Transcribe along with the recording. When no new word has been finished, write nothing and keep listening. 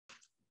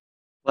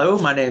Hello,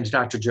 my name is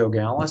Dr. Joe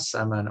Gallus.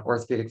 I'm an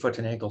orthopedic foot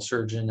and ankle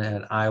surgeon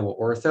at Iowa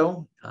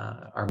Ortho.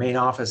 Our main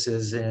office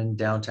is in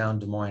downtown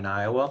Des Moines,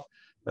 Iowa,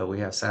 but we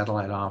have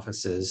satellite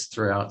offices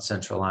throughout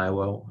central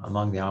Iowa.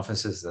 Among the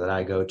offices that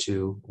I go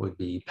to would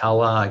be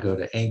Pella, I go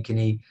to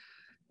Ankeny,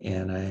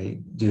 and I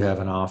do have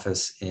an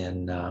office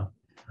in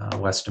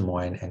West Des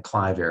Moines and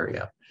Clive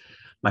area.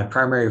 My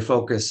primary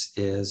focus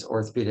is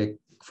orthopedic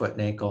foot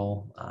and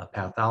ankle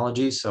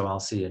pathology. So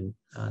I'll see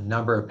a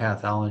number of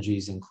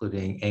pathologies,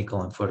 including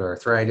ankle and foot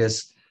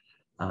arthritis,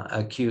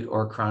 acute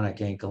or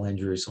chronic ankle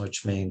injuries,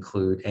 which may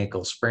include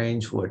ankle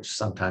sprains, which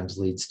sometimes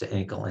leads to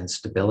ankle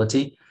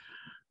instability.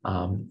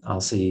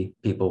 I'll see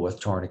people with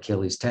torn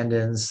Achilles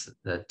tendons,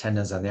 the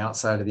tendons on the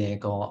outside of the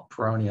ankle,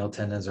 peroneal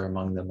tendons are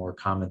among the more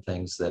common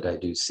things that I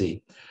do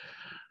see.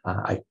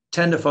 I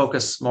tend to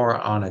focus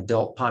more on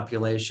adult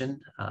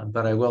population,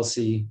 but I will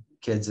see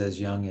kids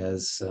as young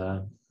as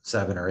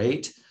 7 or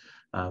 8.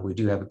 We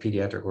do have a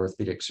pediatric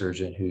orthopedic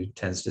surgeon who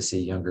tends to see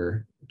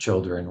younger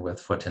children with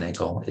foot and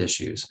ankle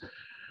issues.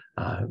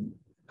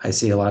 I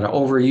see a lot of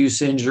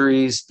overuse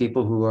injuries,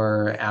 people who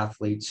are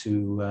athletes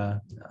who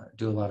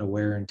do a lot of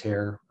wear and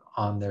tear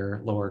on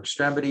their lower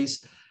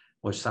extremities,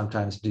 which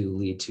sometimes do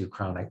lead to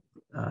chronic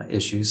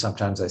issues.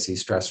 Sometimes I see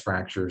stress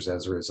fractures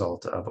as a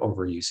result of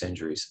overuse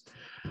injuries.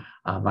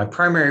 My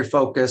primary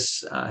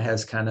focus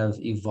has kind of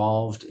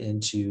evolved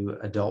into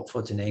adult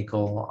foot and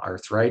ankle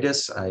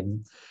arthritis.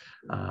 I'm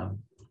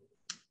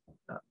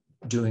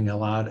doing a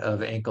lot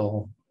of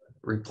ankle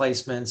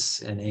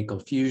replacements and ankle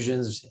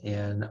fusions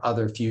and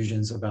other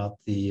fusions about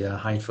the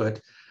hind foot.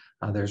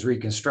 There's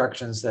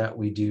reconstructions that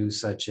we do,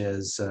 such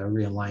as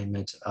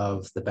realignment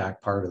of the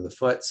back part of the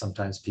foot.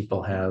 Sometimes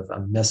people have a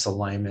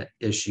misalignment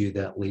issue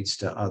that leads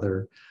to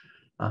other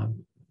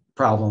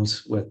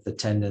problems with the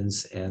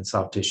tendons and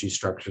soft tissue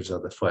structures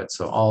of the foot.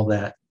 So all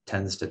that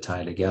tends to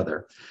tie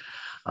together.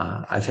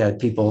 I've had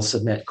people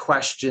submit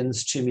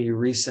questions to me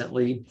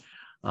recently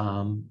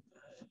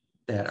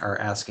that are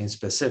asking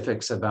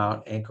specifics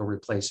about ankle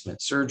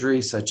replacement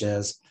surgery, such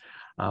as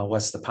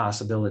what's the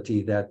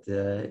possibility that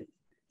the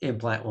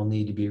implant will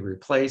need to be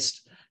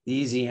replaced. The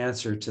easy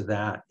answer to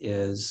that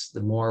is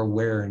the more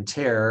wear and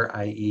tear,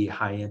 i.e.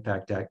 high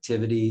impact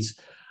activities,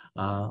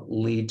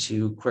 lead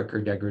to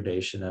quicker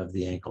degradation of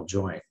the ankle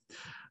joint.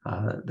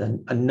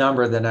 Then a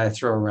number that I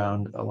throw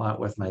around a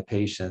lot with my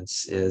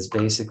patients is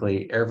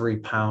basically every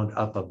pound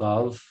up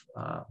above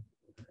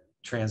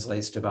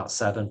translates to about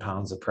 7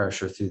 pounds of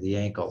pressure through the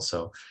ankle.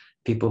 So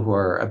people who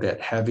are a bit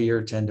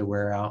heavier tend to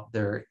wear out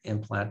their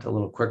implant a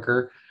little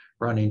quicker.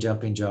 Running,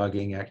 jumping,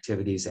 jogging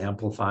activities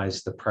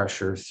amplifies the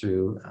pressure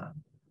through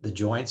the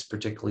joints,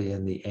 particularly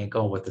in the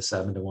ankle with the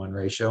 7-to-1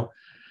 ratio.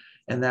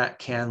 And that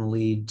can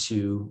lead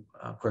to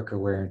quicker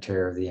wear and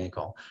tear of the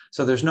ankle.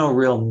 So there's no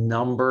real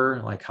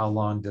number, like how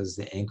long does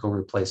the ankle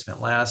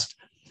replacement last?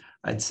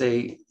 I'd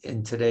say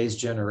in today's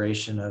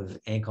generation of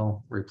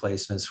ankle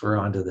replacements, we're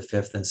on to the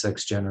 5th and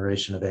 6th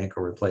generation of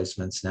ankle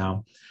replacements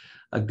now.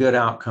 A good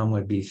outcome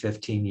would be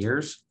 15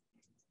 years.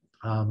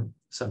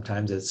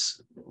 Sometimes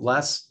it's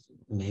less.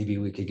 Maybe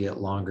we could get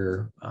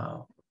longer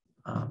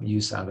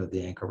use out of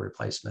the ankle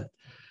replacement.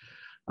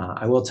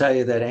 I will tell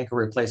you that ankle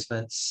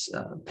replacements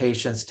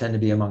patients tend to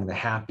be among the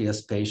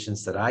happiest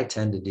patients that I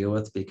tend to deal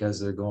with, because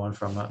they're going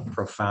from a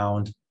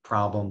profound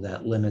problem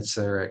that limits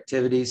their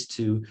activities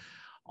to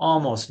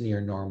almost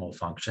near normal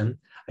function.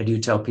 I do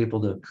tell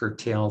people to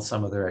curtail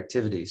some of their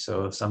activities.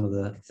 So if some of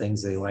the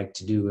things they like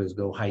to do is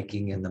go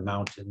hiking in the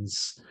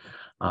mountains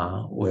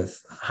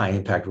with high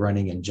impact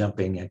running and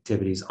jumping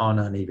activities on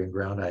uneven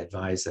ground, I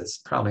advise that's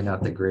probably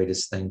not the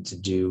greatest thing to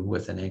do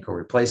with an ankle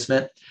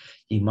replacement.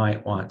 You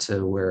might want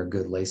to wear a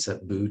good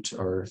lace-up boot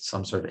or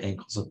some sort of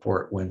ankle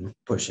support when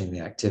pushing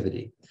the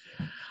activity.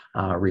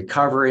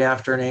 Recovery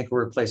after an ankle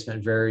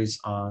replacement varies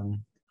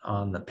on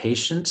the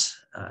patient.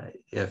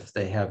 If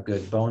they have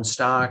good bone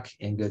stock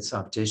and good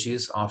soft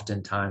tissues,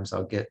 oftentimes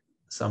I'll get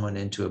someone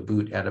into a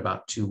boot at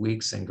about 2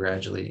 weeks and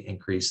gradually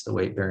increase the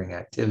weight-bearing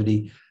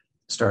activity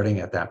starting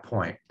at that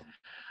point.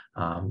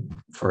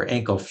 For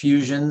ankle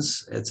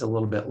fusions, it's a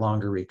little bit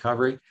longer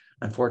recovery.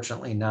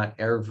 Unfortunately, not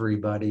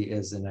everybody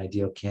is an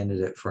ideal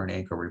candidate for an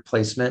ankle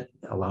replacement.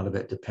 A lot of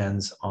it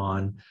depends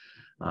on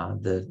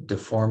the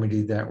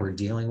deformity that we're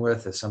dealing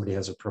with. If somebody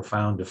has a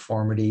profound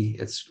deformity,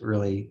 it's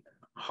really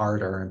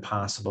hard or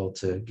impossible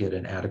to get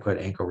an adequate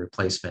ankle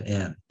replacement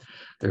in.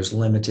 There's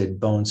limited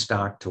bone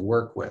stock to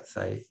work with.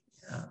 I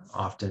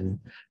often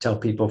tell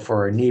people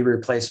for a knee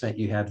replacement,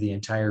 you have the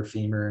entire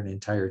femur and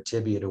entire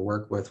tibia to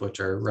work with, which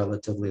are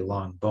relatively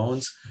long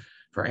bones.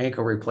 For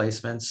ankle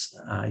replacements,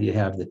 you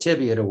have the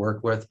tibia to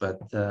work with, but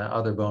the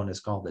other bone is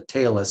called the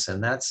talus,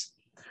 and that's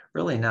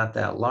really not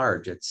that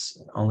large.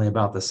 It's only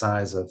about the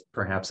size of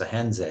perhaps a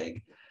hen's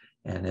egg.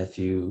 And if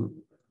you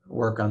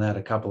work on that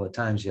a couple of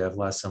times, you have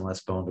less and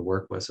less bone to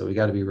work with. So we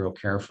got to be real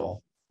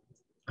careful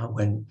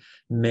when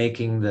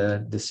making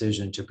the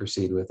decision to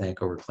proceed with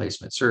ankle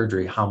replacement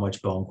surgery. How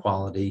much bone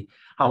quality,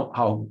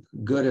 how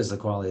good is the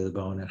quality of the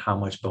bone, and how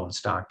much bone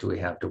stock do we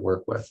have to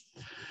work with?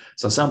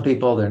 So some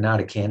people, they're not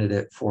a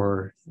candidate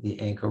for the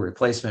ankle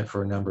replacement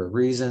for a number of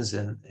reasons.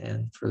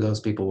 And for those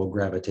people, will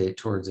gravitate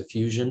towards a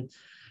fusion.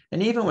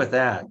 And even with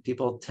that,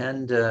 people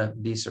tend to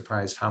be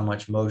surprised how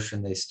much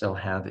motion they still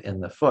have in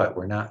the foot.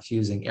 We're not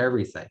fusing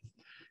everything.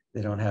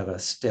 They don't have a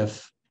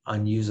stiff,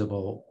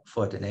 unusable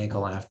foot and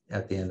ankle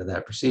at the end of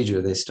that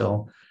procedure. They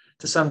still,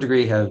 to some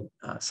degree, have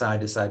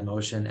side-to-side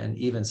motion and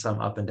even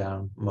some up and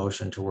down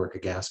motion to work a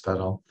gas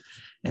pedal.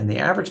 And the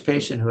average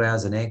patient who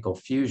has an ankle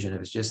fusion,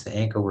 if it's just the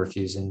ankle we're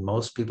fusing,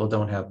 most people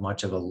don't have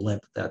much of a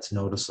limp that's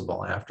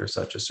noticeable after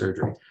such a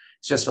surgery.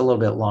 It's just a little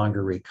bit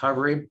longer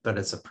recovery, but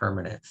it's a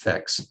permanent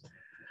fix.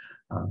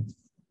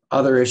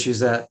 Other issues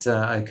that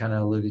I kind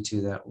of alluded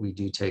to that we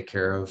do take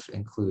care of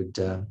include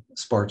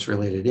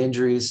sports-related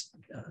injuries,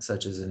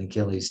 such as an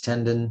Achilles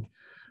tendon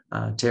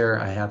tear.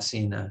 I have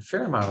seen a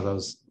fair amount of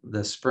those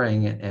this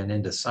spring and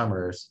into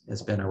summer.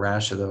 It's been a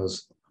rash of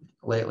those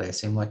lately. I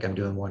seem like I'm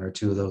doing 1 or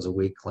 2 of those a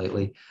week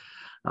lately.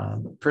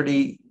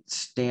 Pretty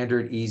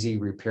standard, easy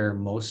repair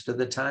most of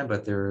the time,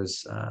 but there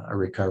is a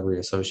recovery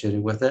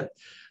associated with it.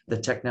 The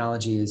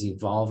technology is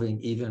evolving.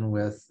 Even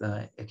with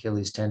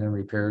Achilles tendon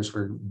repairs,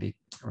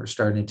 we're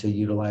starting to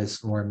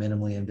utilize more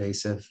minimally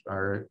invasive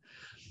or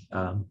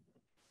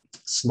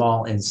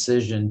small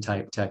incision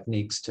type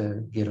techniques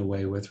to get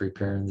away with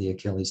repairing the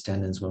Achilles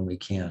tendons when we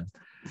can.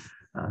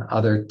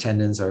 Other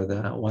tendons are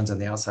the ones on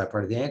the outside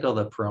part of the ankle,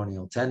 the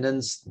peroneal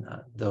tendons.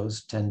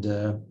 Those tend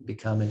to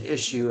become an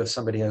issue if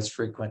somebody has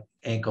frequent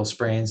ankle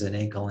sprains and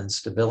ankle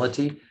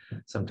instability.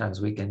 Sometimes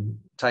we can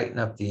tighten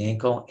up the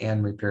ankle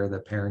and repair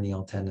the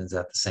peroneal tendons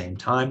at the same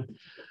time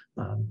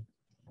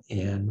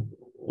and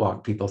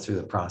walk people through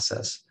the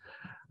process.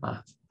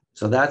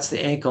 So that's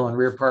the ankle and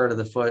rear part of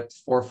the foot.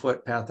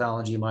 Forefoot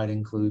pathology might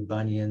include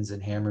bunions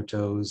and hammer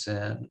toes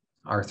and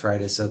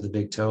arthritis of the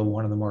big toe.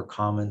 One of the more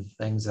common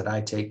things that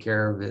I take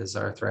care of is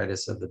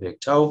arthritis of the big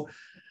toe.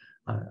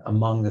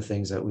 Among the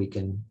things that we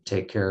can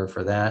take care of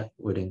for that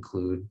would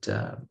include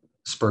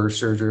spur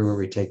surgery, where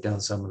we take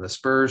down some of the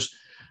spurs.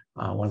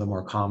 One of the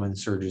more common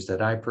surgeries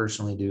that I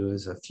personally do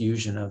is a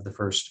fusion of the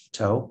first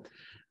toe.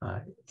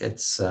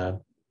 It's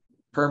a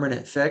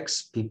permanent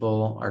fix.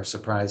 People are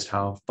surprised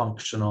how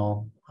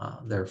functional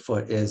their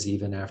foot is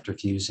even after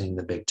fusing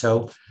the big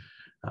toe.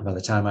 By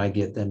the time I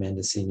get them in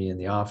to see me in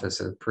the office,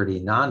 they're pretty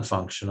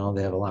non-functional.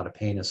 They have a lot of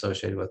pain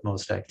associated with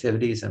most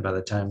activities. And by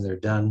the time they're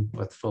done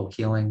with full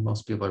healing,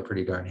 most people are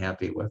pretty darn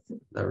happy with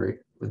the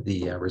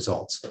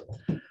results.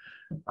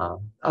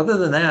 Other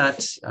than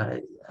that,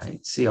 I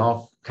see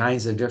all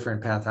kinds of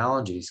different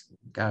pathologies.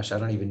 Gosh, I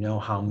don't even know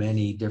how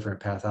many different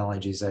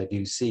pathologies I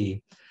do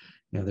see.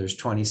 You know, there's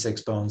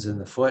 26 bones in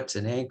the foot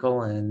and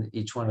ankle, and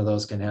each one of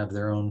those can have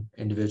their own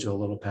individual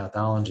little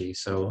pathology.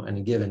 So in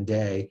a given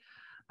day,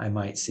 I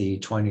might see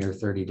 20 or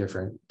 30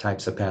 different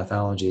types of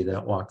pathology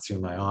that walk through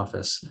my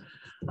office,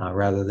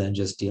 rather than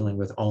just dealing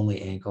with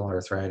only ankle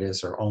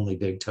arthritis or only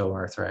big toe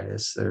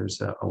arthritis. There's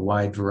a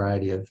wide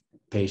variety of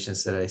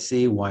patients that I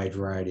see, wide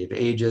variety of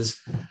ages,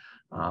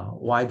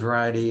 wide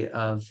variety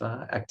of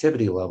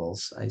activity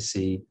levels. I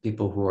see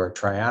people who are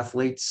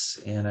triathletes,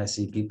 and I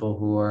see people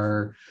who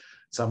are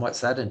somewhat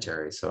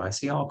sedentary. So I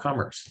see all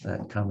comers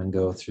that come and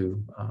go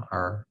through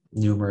our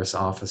numerous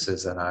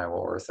offices at Iowa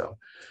Ortho.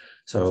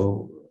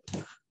 So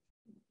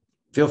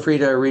feel free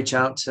to reach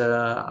out to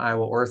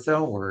Iowa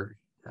Ortho. We're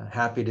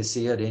happy to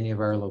see you at any of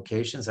our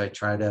locations. I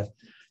try to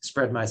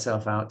spread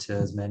myself out to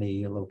as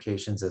many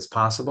locations as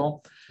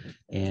possible.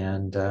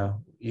 And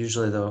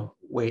usually the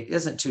wait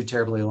isn't too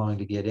terribly long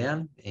to get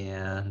in,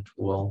 and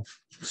we'll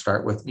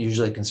start with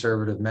usually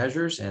conservative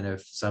measures. And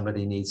if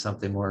somebody needs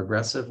something more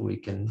aggressive, we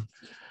can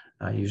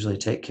usually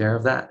take care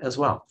of that as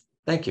well.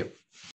 Thank you.